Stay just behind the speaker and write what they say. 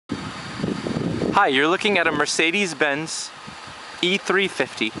Hi, you're looking at a Mercedes-Benz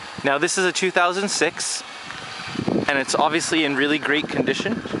E350. Now this is a 2006 and it's obviously in really great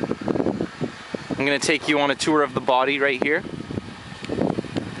condition. I'm going to take you on a tour of the body right here.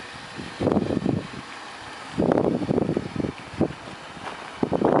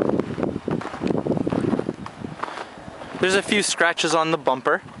 There's a few scratches on the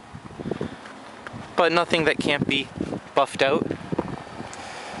bumper, but nothing that can't be buffed out.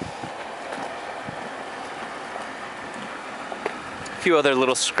 A few other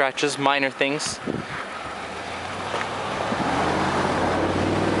little scratches, minor things.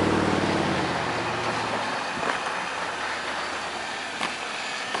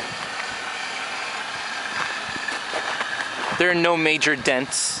 There are no major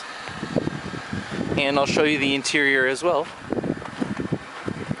dents, and I'll show you the interior as well.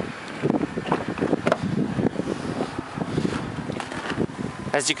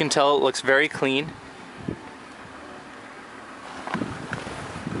 As you can tell, it looks very clean.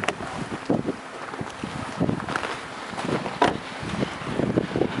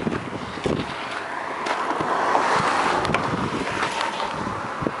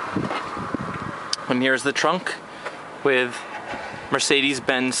 And here's the trunk with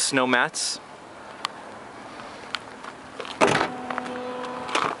Mercedes-Benz snow mats.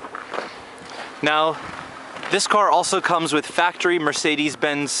 Now, this car also comes with factory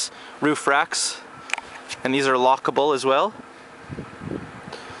Mercedes-Benz roof racks, and these are lockable as well.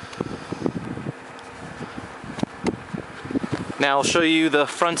 Now I'll show you the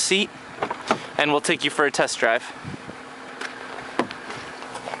front seat and we'll take you for a test drive.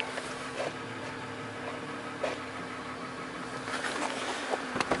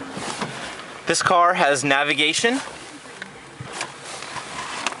 This car has navigation,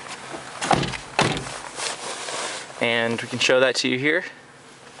 and we can show that to you here.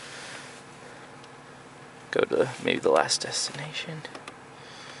 Go to maybe the last destination.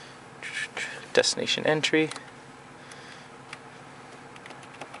 Destination entry.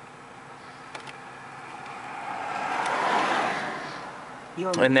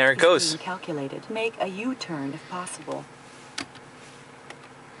 And there it goes. Calculated. Make a U-turn if possible.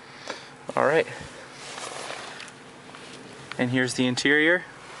 All right. And here's the interior.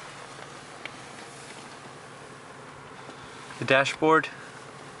 The dashboard.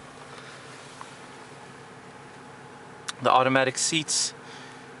 The automatic seats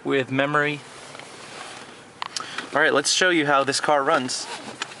with memory. All right, let's show you how this car runs.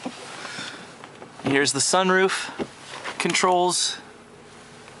 Here's the sunroof controls.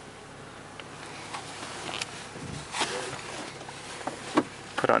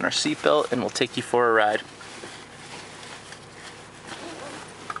 Put on our seatbelt and we'll take you for a ride.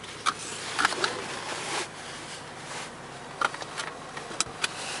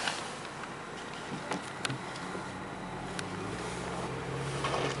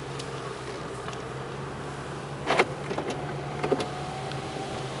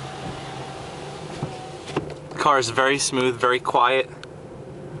 The car is very smooth, very quiet.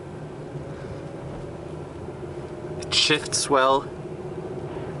 It shifts well.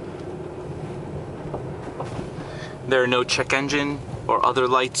 There are no check engine or other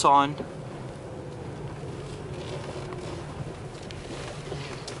lights on.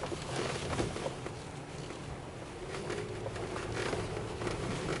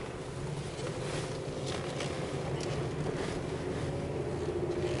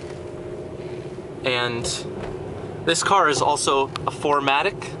 And this car is also a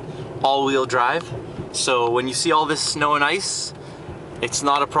 4Matic all-wheel drive. So when you see all this snow and ice, it's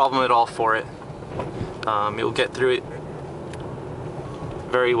not a problem at all for it. You'll get through it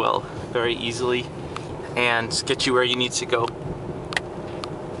very well, very easily, and get you where you need to go.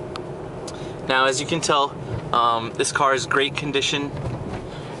 Now, as you can tell, this car is great condition,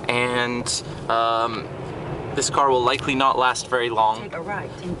 and this car will likely not last very long. Take a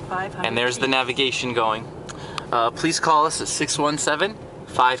right in 500 and there's the navigation going. Please call us at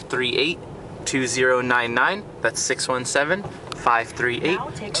 617-538-2099. That's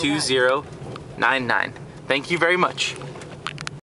 617-538-2099. Thank you very much.